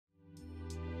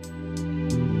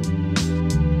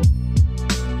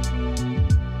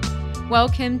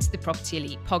Welcome to the Property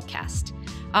Elite podcast.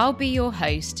 I'll be your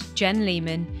host, Jen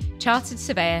Lehman, chartered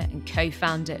surveyor and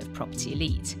co-founder of Property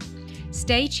Elite.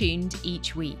 Stay tuned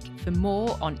each week for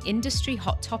more on industry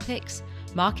hot topics,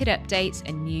 market updates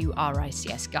and new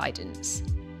RICS guidance.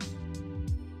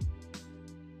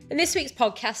 In this week's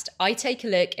podcast, I take a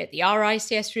look at the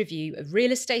RICS review of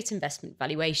real estate investment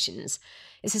valuations.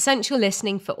 It's essential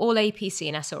listening for all APC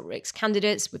and AssocRICS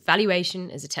candidates with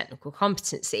valuation as a technical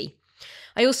competency.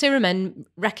 I also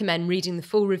recommend reading the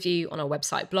full review on our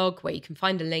website blog, where you can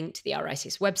find a link to the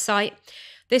RICS website.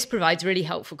 This provides really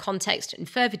helpful context and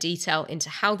further detail into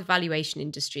how the valuation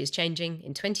industry is changing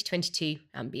in 2022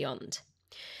 and beyond.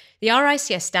 The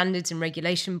RICS Standards and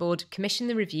Regulation Board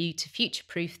commissioned the review to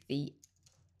future-proof the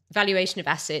valuation of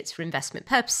assets for investment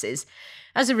purposes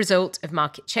as a result of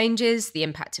market changes, the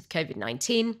impact of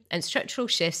COVID-19, and structural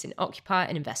shifts in occupier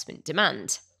and investment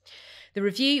demand. The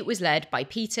review was led by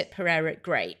Peter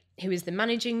Pereira-Gray, who is the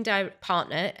Managing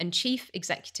Partner and Chief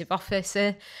Executive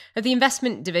Officer of the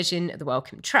Investment Division of the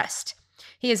Wellcome Trust.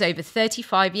 He has over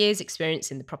 35 years'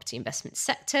 experience in the property investment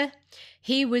sector.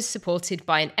 He was supported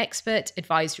by an expert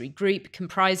advisory group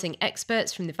comprising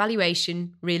experts from the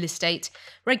valuation, real estate,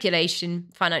 regulation,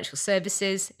 financial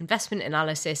services, investment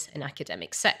analysis, and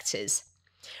academic sectors.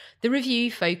 The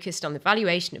review focused on the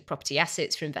valuation of property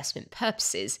assets for investment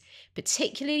purposes,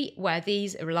 particularly where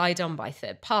these are relied on by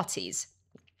third parties.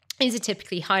 These are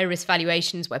typically higher-risk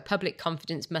valuations where public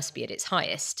confidence must be at its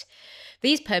highest.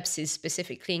 These purposes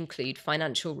specifically include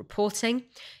financial reporting,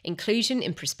 inclusion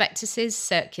in prospectuses,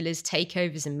 circulars,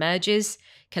 takeovers and mergers,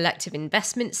 collective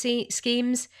investment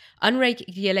schemes,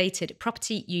 unregulated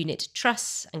property unit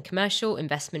trusts, and commercial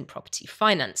investment property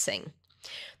financing.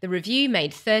 The review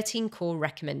made 13 core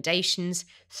recommendations,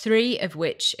 3 of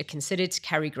which are considered to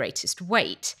carry greatest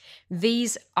weight.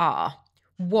 These are: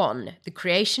 1. The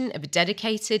creation of a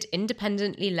dedicated,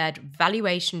 independently led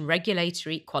valuation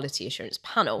regulatory quality assurance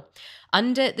panel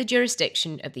under the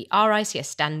jurisdiction of the RICS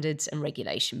Standards and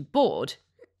Regulation Board.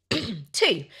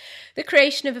 2. The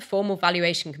creation of a formal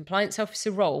valuation compliance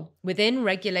officer role within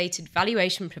regulated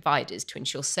valuation providers to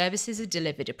ensure services are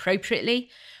delivered appropriately,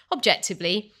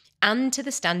 objectively, and to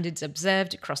the standards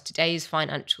observed across today's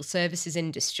financial services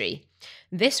industry.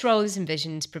 This role is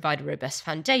envisioned to provide a robust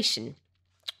foundation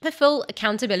for full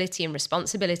accountability and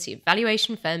responsibility of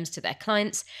valuation firms to their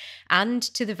clients and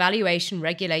to the Valuation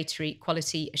Regulatory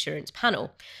Quality Assurance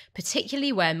Panel,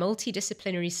 particularly where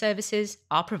multidisciplinary services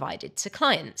are provided to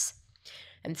clients.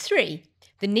 And 3.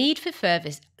 The need for further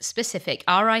specific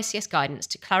RICS guidance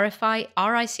to clarify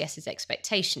RICS's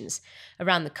expectations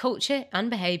around the culture and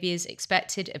behaviours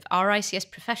expected of RICS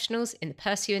professionals in the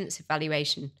pursuance of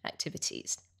valuation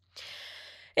activities.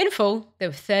 In full, there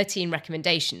were 13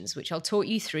 recommendations, which I'll talk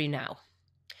you through now.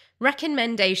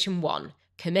 Recommendation 1.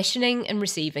 Commissioning and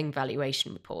receiving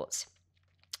valuation reports.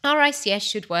 RICS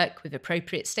should work with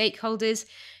appropriate stakeholders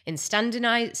in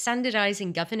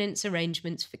standardising governance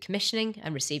arrangements for commissioning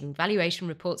and receiving valuation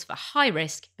reports for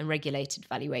high-risk and regulated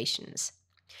valuations.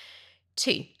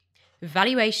 2.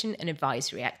 Valuation and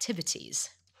advisory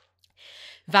activities.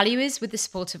 Valuers, with the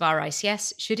support of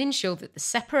RICS, should ensure that the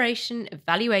separation of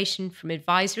valuation from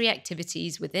advisory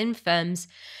activities within firms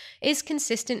is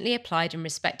consistently applied in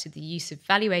respect to the use of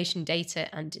valuation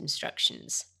data and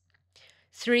instructions.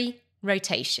 3.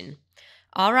 Rotation.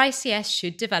 RICS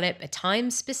should develop a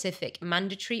time-specific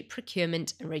mandatory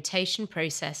procurement and rotation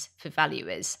process for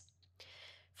valuers.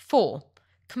 4.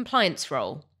 Compliance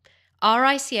role.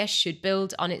 RICS should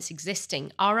build on its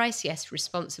existing RICS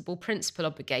responsible principal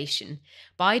obligation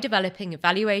by developing a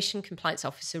valuation compliance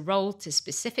officer role to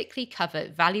specifically cover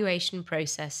valuation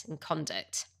process and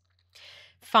conduct.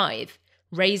 5.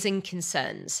 Raising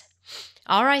concerns.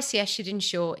 RICS should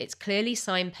ensure its clearly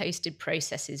signposted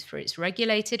processes for its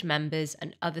regulated members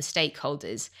and other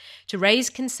stakeholders to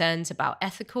raise concerns about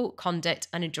ethical conduct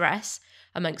and address,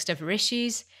 amongst other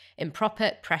issues,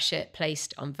 improper pressure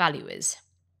placed on valuers.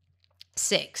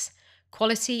 6.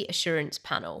 Quality Assurance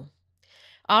Panel.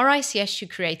 RICS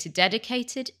should create a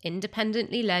dedicated,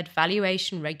 independently led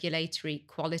valuation regulatory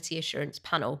quality assurance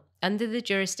panel under the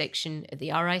jurisdiction of the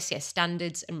RICS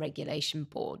Standards and Regulation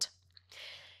Board.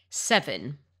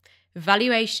 7.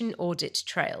 Valuation Audit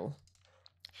Trail.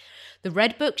 The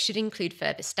Red Book should include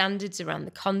further standards around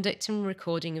the conduct and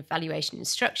recording of valuation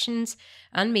instructions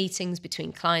and meetings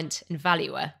between client and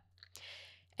valuer.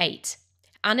 8.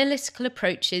 Analytical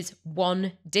Approaches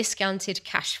 1. Discounted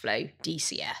Cash Flow,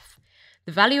 DCF.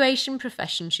 The valuation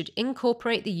profession should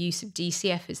incorporate the use of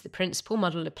DCF as the principal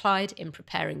model applied in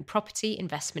preparing property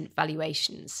investment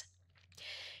valuations.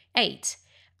 8.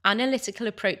 Analytical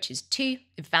Approaches 2.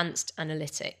 Advanced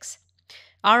Analytics.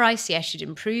 RICS should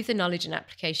improve the knowledge and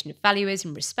application of valuers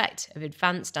in respect of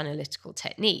advanced analytical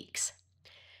techniques.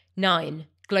 9.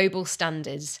 Global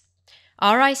standards.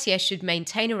 RICS should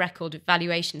maintain a record of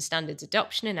valuation standards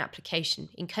adoption and application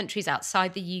in countries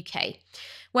outside the UK,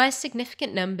 where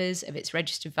significant numbers of its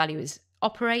registered valuers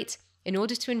operate, in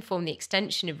order to inform the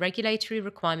extension of regulatory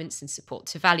requirements and support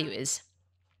to valuers.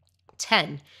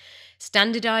 10.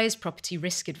 Standardised property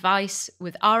risk advice,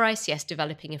 with RICS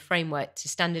developing a framework to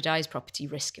standardise property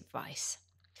risk advice.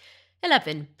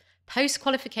 11.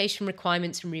 Post-qualification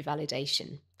requirements and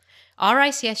revalidation.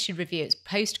 RICS should review its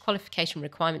post-qualification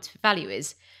requirements for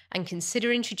valuers and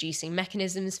consider introducing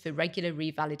mechanisms for regular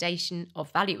revalidation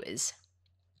of valuers.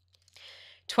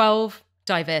 12.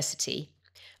 Diversity.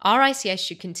 RICS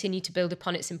should continue to build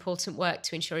upon its important work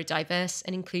to ensure a diverse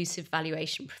and inclusive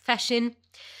valuation profession.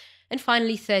 And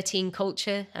finally, 13.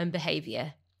 Culture and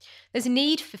behaviour. There's a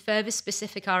need for further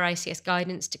specific RICS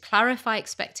guidance to clarify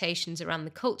expectations around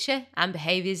the culture and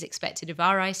behaviours expected of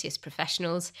RICS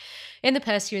professionals in the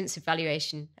pursuance of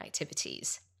valuation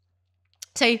activities.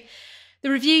 So, the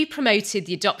review promoted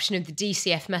the adoption of the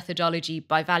DCF methodology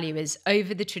by valuers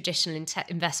over the traditional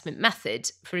investment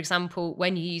method. For example,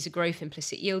 when you use a growth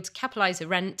implicit yield to capitalise a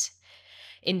rent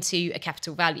into a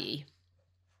capital value.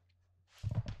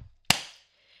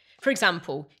 For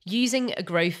example, using a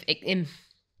growth...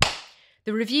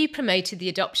 The review promoted the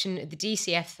adoption of the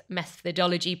DCF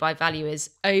methodology by valuers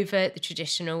over the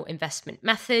traditional investment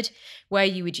method, where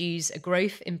you would use a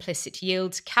growth implicit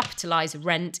yield to capitalise a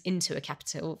rent into a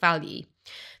capital value.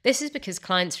 This is because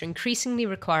clients are increasingly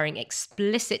requiring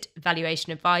explicit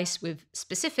valuation advice with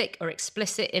specific or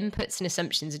explicit inputs and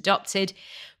assumptions adopted,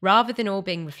 rather than all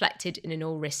being reflected in an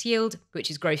all-risk yield,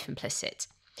 which is growth implicit.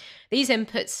 These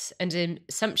inputs and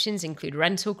assumptions include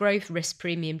rental growth, risk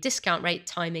premium, discount rate,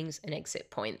 timings, and exit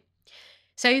point.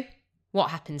 So,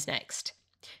 what happens next?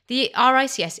 The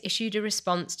RICS issued a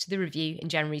response to the review in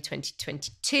January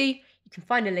 2022. You can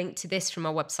find a link to this from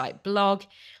our website blog.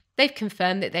 They've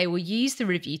confirmed that they will use the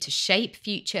review to shape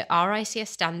future RICS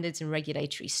standards and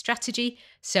regulatory strategy,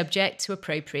 subject to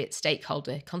appropriate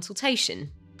stakeholder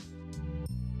consultation.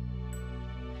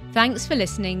 Thanks for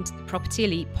listening to the Property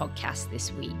Elite podcast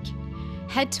this week.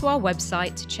 Head to our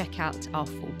website to check out our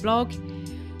full blog,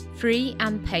 free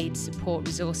and paid support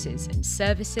resources and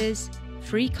services,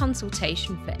 free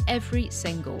consultation for every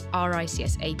single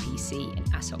RICS APC and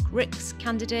AssocRICS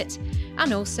candidate,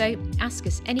 and also ask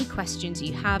us any questions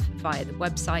you have via the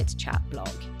website chat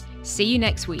blog. See you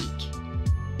next week.